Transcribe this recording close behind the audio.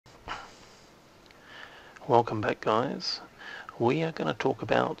Welcome back, guys. We are going to talk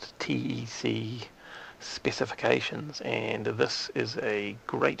about TEC specifications, and this is a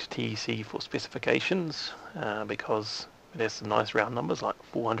great TEC for specifications because it has some nice round numbers like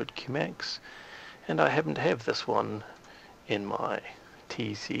 400 Qmax, and I happen to have this one in my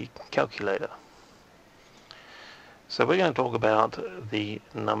TEC calculator. So we're going to talk about the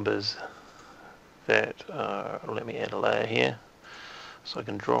numbers that let me add a layer here so I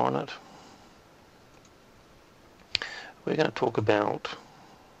can draw on it. We're going to talk about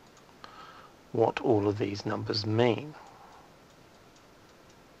what all of these numbers mean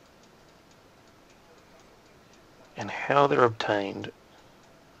and how they're obtained,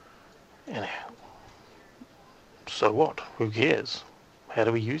 and so what? Who cares? How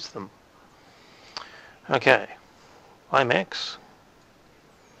do we use them? Okay, Imax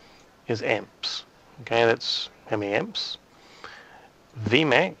is amps. Okay, that's how many amps.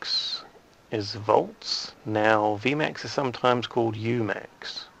 Vmax is volts. Now Vmax is sometimes called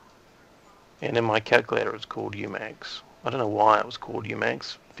Umax, and in my calculator it's called Umax. I don't know why it was called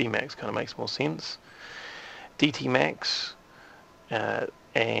Umax. Vmax kind of makes more sense. DTmax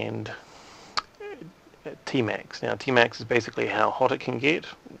and Tmax. Now Tmax is basically how hot it can get.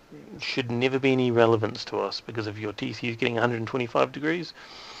 Should never be any relevance to us, because if your TC is getting 125 degrees,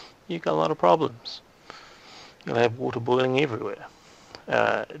 you've got a lot of problems. You'll have water boiling everywhere.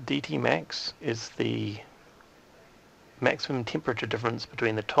 DTmax is the maximum temperature difference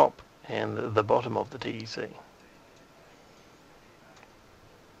between the top and the bottom of the TEC.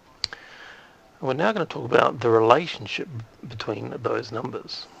 We're now going to talk about the relationship between those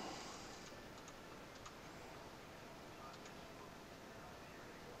numbers.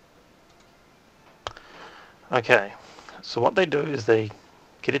 Okay, so what they do is they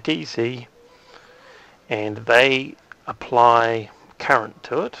get a TEC and they apply current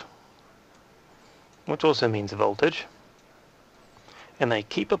to it, which also means voltage, and they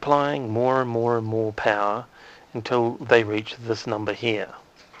keep applying more and more and more power until they reach this number here.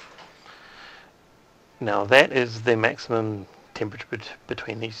 Now that is the maximum temperature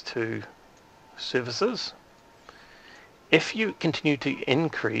between these two surfaces. If you continue to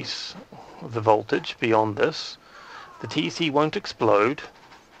increase the voltage beyond this, the TEC won't explode.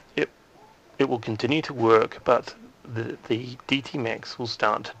 It will continue to work, but the DTmax will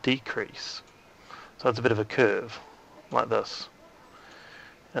start to decrease. So it's a bit of a curve, like this.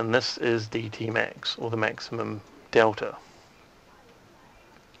 And this is DTmax, or the maximum delta.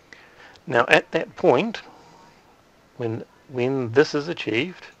 Now at that point, when this is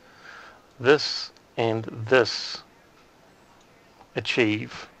achieved, this and this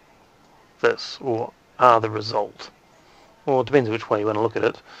achieve this, or are the result. Or it depends which way you want to look at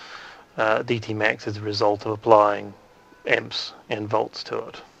it. DTmax is the result of applying amps and volts to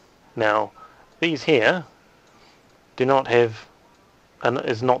it. Now, these here do not have,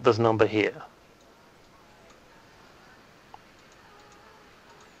 is not this number here.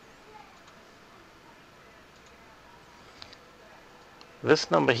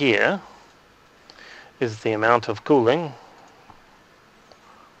 This number here is the amount of cooling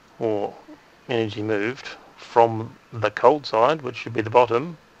or energy moved from the cold side, which should be the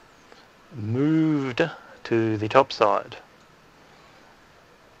bottom, moved to the top side.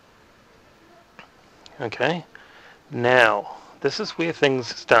 Okay, now this is where things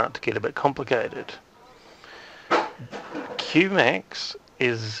start to get a bit complicated. Qmax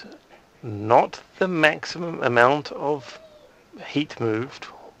is not the maximum amount of heat moved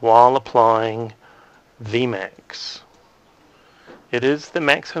while applying Vmax. It is the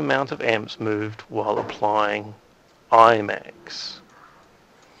maximum amount of amps moved while applying Imax.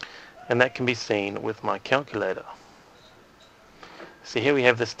 And that can be seen with my calculator. So here we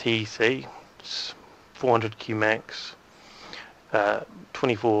have this TEC, it's 400 Qmax,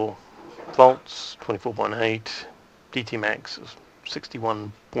 24 volts, 24.8, DTmax is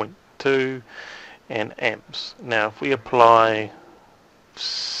 61.2, and amps. Now if we apply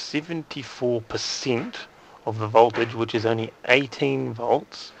 74% of the voltage, which is only 18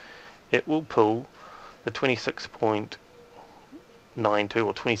 volts, it will pull the 26.92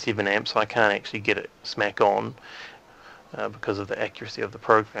 or 27 amps. I can't actually get it smack on because of the accuracy of the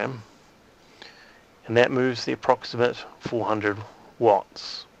program, and that moves the approximate 400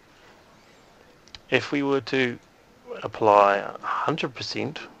 watts. If we were to apply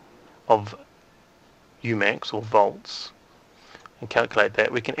 100% of Umax or volts and calculate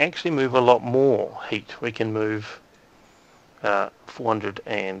that, we can actually move a lot more heat. We can move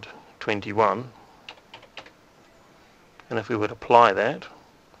 421, and if we would apply that,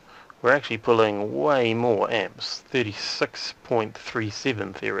 we're actually pulling way more amps,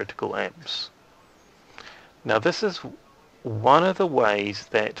 36.37 theoretical amps. Now this is one of the ways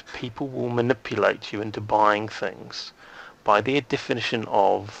that people will manipulate you into buying things by their definition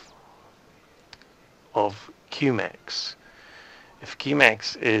of Qmax. If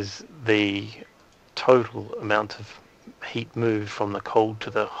Qmax is the total amount of heat moved from the cold to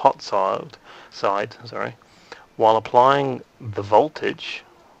the hot side, while applying the voltage,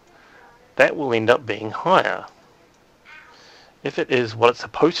 that will end up being higher. If it is what it's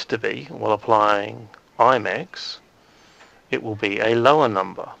supposed to be while applying Imax, it will be a lower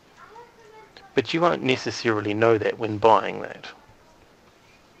number. But you won't necessarily know that when buying that.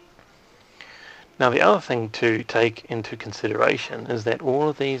 Now the other thing to take into consideration is that all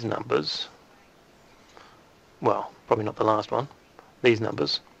of these numbers, well, probably not the last one, these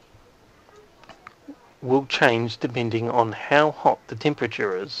numbers will change depending on how hot the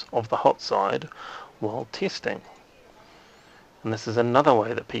temperature is of the hot side while testing. And this is another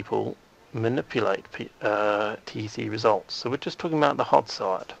way that people manipulate TEC results. So we're just talking about the hot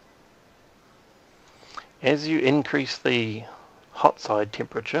side. As you increase the hot side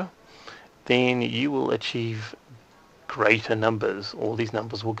temperature, then you will achieve greater numbers. All these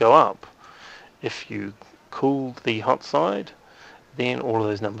numbers will go up. If you cool the hot side, then all of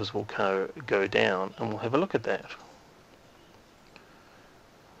those numbers will go down, and we'll have a look at that.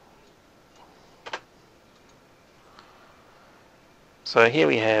 So here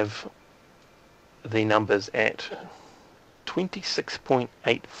we have the numbers at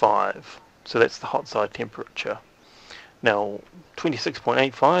 26.85. So that's the hot side temperature. Now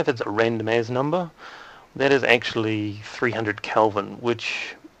 26.85 is a random as number. That is actually 300 Kelvin,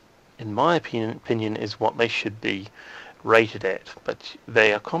 which in my opinion is what they should be rated at, but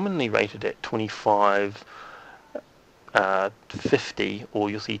they are commonly rated at 25, 50, or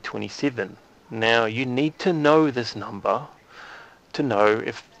you'll see 27. Now you need to know this number to know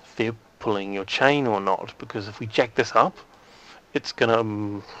if they're pulling your chain or not, because if we jack this up, it's going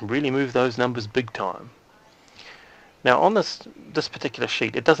to really move those numbers big time. Now on this particular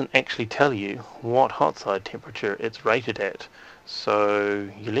sheet, it doesn't actually tell you what hot side temperature it's rated at, so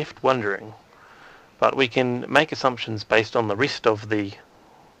you're left wondering. But we can make assumptions based on the rest of the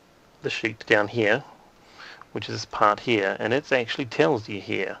sheet down here, which is this part here, and it actually tells you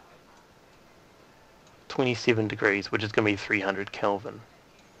here 27 degrees, which is going to be 300 Kelvin.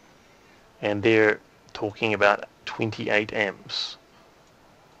 And they're talking about 28 amps.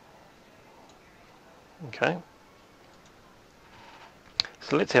 Okay.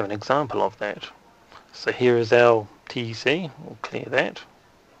 So let's have an example of that. So here is our TEC. We'll clear that.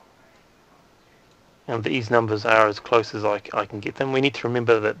 And these numbers are as close as I can get them. We need to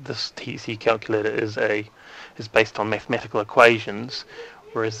remember that this TEC calculator is based on mathematical equations,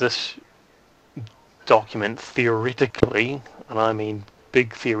 whereas this document theoretically, and I mean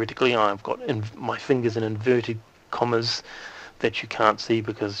big theoretically, I've got my fingers in inverted commas that you can't see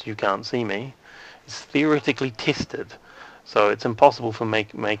because you can't see me, is theoretically tested. So it's impossible for me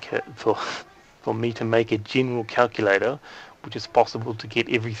to make a general calculator which is possible to get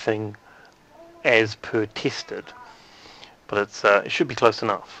everything as per tested, but it should be close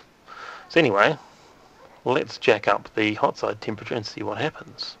enough. So anyway, let's jack up the hot side temperature and see what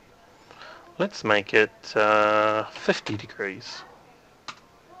happens. Let's make it 50 degrees.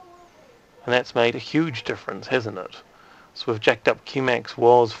 And that's made a huge difference, hasn't it? So we've jacked up. Qmax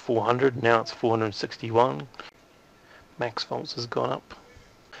was 400, now it's 461. Max volts has gone up.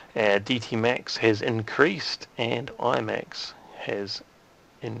 DTmax has increased and Imax has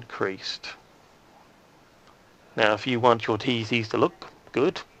increased. Now if you want your TECs to look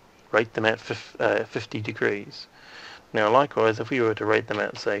good, rate them at 50 degrees. Now likewise, if we were to rate them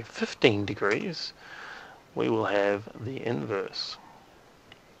at, say, 15 degrees, we will have the inverse,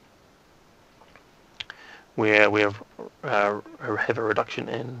 where we have a reduction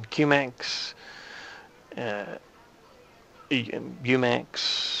in Qmax,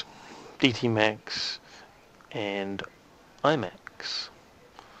 Umax, DTmax, and Imax.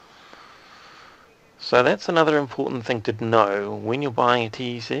 So that's another important thing to know when you're buying a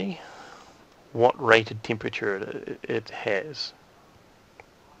TEC, what rated temperature it has.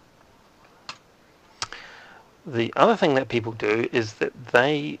 The other thing that people do is that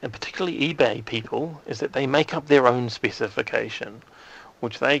they, and particularly eBay people, is that they make up their own specification,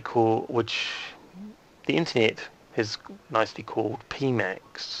 which the internet has nicely called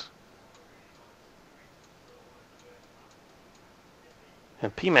Pmax.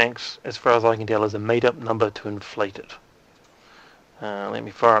 And Pmax, as far as I can tell, is a made-up number to inflate it. Let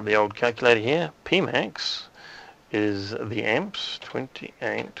me fire up the old calculator here. Pmax is the amps,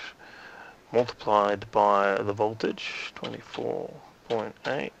 28, multiplied by the voltage,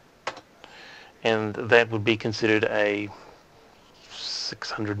 24.8, and that would be considered a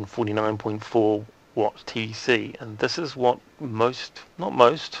 649.4 watt TEC, and this is what most, not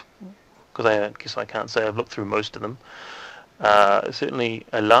most, because I guess I can't say I've looked through most of them, certainly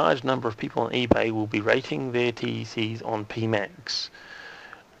a large number of people on eBay will be rating their TECs on Qmax.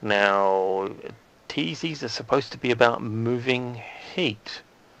 Now, TECs are supposed to be about moving heat,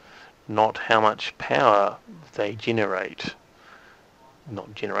 not how much power they generate.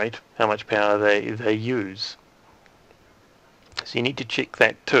 How much power they use. So you need to check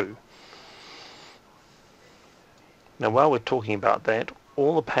that too. Now, while we're talking about that,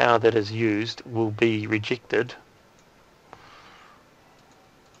 all the power that is used will be rejected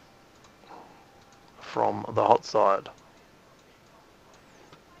from the hot side.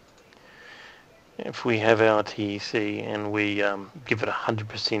 If we have our TEC and we give it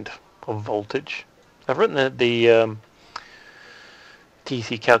 100% of voltage, I've written the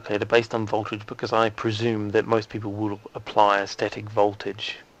TEC calculator based on voltage because I presume that most people will apply a static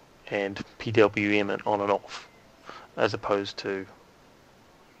voltage and PWM it on and off, as opposed to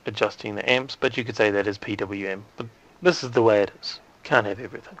adjusting the amps, but you could say that is PWM. But this is the way it is. Can't have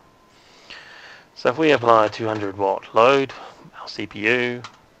everything. So if we apply a 200 watt load, our CPU,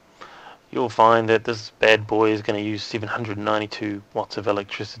 you'll find that this bad boy is going to use 792 watts of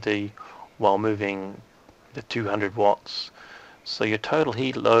electricity while moving the 200 watts. So your total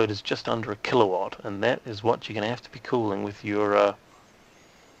heat load is just under a kilowatt, and that is what you're going to have to be cooling with your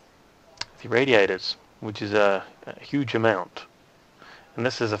radiators, which is a huge amount. And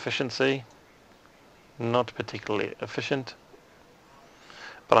this is efficiency, not particularly efficient,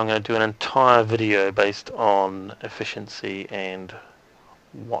 but I'm going to do an entire video based on efficiency and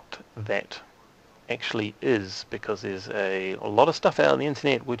what that actually is, because there's a lot of stuff out on the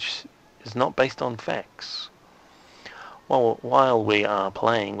internet which is not based on facts. Well, while we are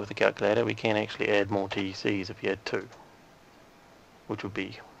playing with the calculator, we can actually add more TECs if you had two, which would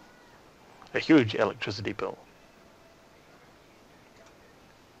be a huge electricity bill.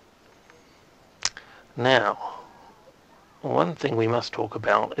 Now, one thing we must talk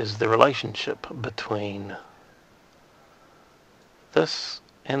about is the relationship between this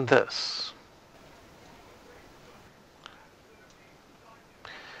and this.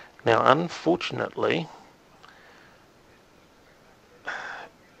 Now, unfortunately,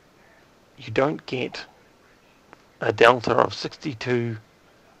 you don't get a delta of 62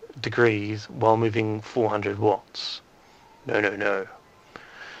 degrees while moving 400 watts. No.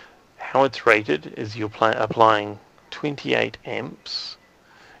 How it's rated is you're applying 28 amps,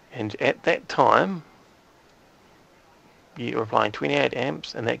 and at that time you're applying 28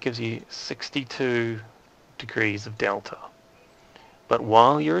 amps, and that gives you 62 degrees of delta. But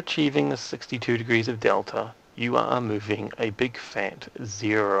while you're achieving the 62 degrees of delta, you are moving a big fat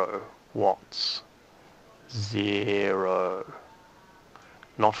 0 watts. 0.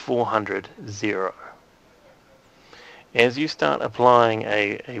 Not 400, 0. As you start applying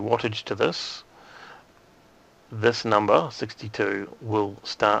a wattage to this number, 62, will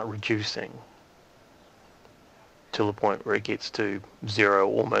start reducing till the point where it gets to 0,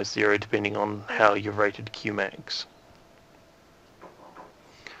 almost 0, depending on how you've rated Qmax.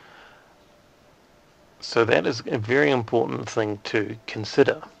 So that is a very important thing to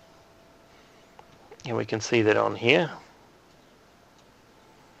consider. And we can see that on here.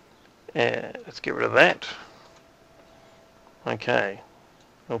 Let's get rid of that. Okay.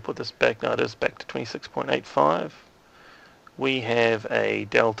 We'll put this back, now it is back to 26.85. We have a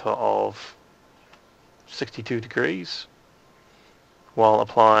delta of 62 degrees while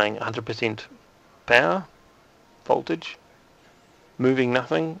applying 100% power, voltage, moving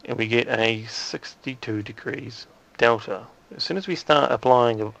nothing, and we get a 62 degrees delta. As soon as we start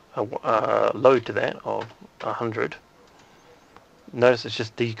applying a load to that of 100, notice it's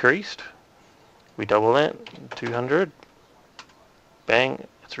just decreased. We double that, 200, bang,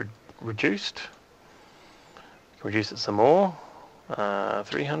 it's reduced. We can reduce it some more,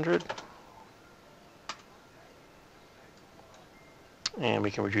 300, and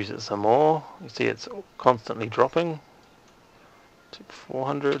we can reduce it some more. You see it's constantly dropping to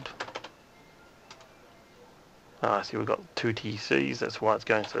 400. See, we've got two TCs, that's why it's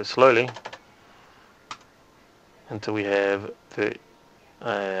going so slowly, until we have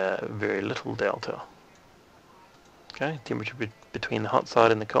very little delta. Okay, temperature between the hot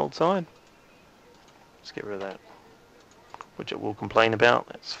side and the cold side. Let's get rid of that, which it will complain about,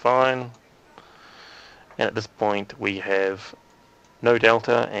 that's fine. And at this point we have no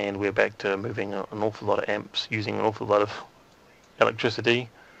delta, and we're back to moving an awful lot of amps, using an awful lot of electricity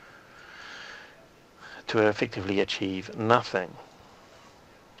to effectively achieve nothing.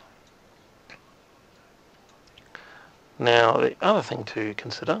 Now the other thing to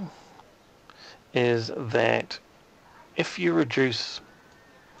consider is that if you reduce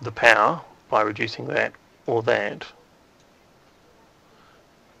the power by reducing that or that,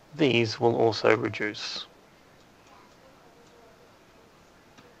 these will also reduce.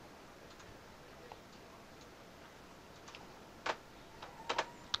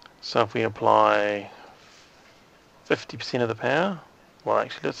 So if we apply 50% of the power, well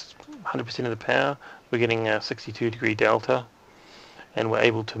actually that's 100% of the power, we're getting a 62-degree delta, and we're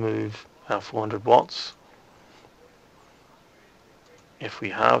able to move our 400 watts. If we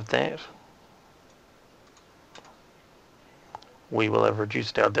halve that, we will have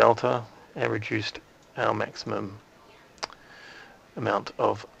reduced our delta and reduced our maximum amount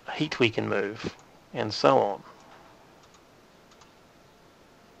of heat we can move, and so on.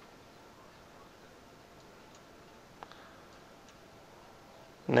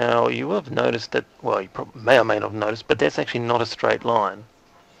 Now you will have noticed that, well, you may or may not have noticed, but that's actually not a straight line.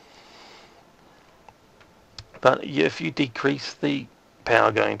 But if you decrease the power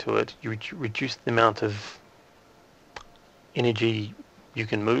going to it, you reduce the amount of energy you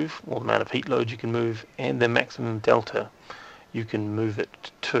can move, or the amount of heat load you can move, and the maximum delta you can move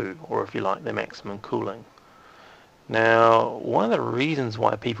it to, or if you like, the maximum cooling. Now, one of the reasons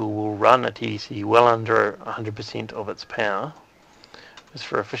why people will run a TEC well under 100% of its power is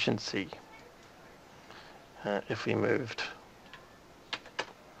for efficiency. If we moved,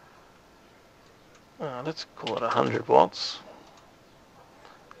 let's call it 100 watts,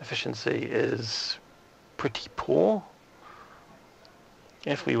 efficiency is pretty poor.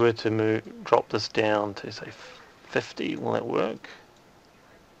 If we were to drop this down to say 50, will that work?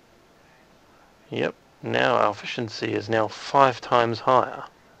 Yep, now our efficiency is now 5 times higher.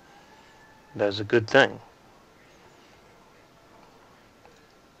 That's a good thing.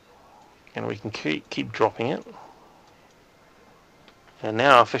 And we can keep dropping it. And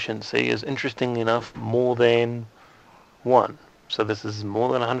now our efficiency is, interestingly enough, more than 1. So this is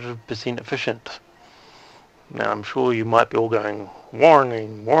more than 100% efficient. Now I'm sure you might be all going,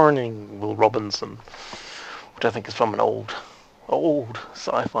 warning, warning, Will Robinson, which I think is from an old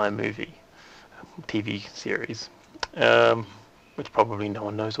sci-fi movie, TV series, which probably no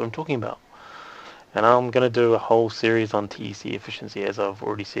one knows what I'm talking about. And I'm going to do a whole series on TEC efficiency. As I've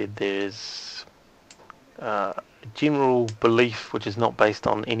already said, there's a general belief which is not based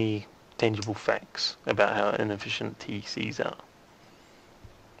on any tangible facts about how inefficient TECs are.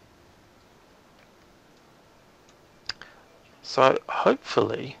 So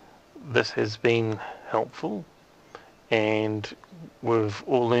hopefully this has been helpful, and we've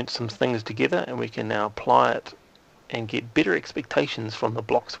all learnt some things together, and we can now apply it and get better expectations from the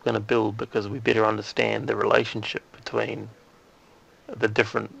blocks we're going to build, because we better understand the relationship between the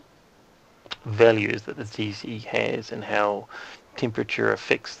different values that the TEC has, and how temperature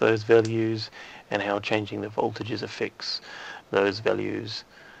affects those values, and how changing the voltages affects those values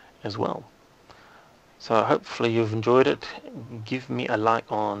as well. So hopefully you've enjoyed it. Give me a like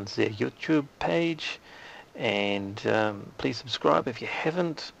on the YouTube page, and please subscribe if you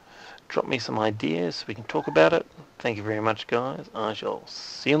haven't. Drop me some ideas so we can talk about it. Thank you very much, guys. I shall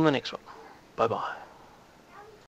see you on the next one. Bye bye.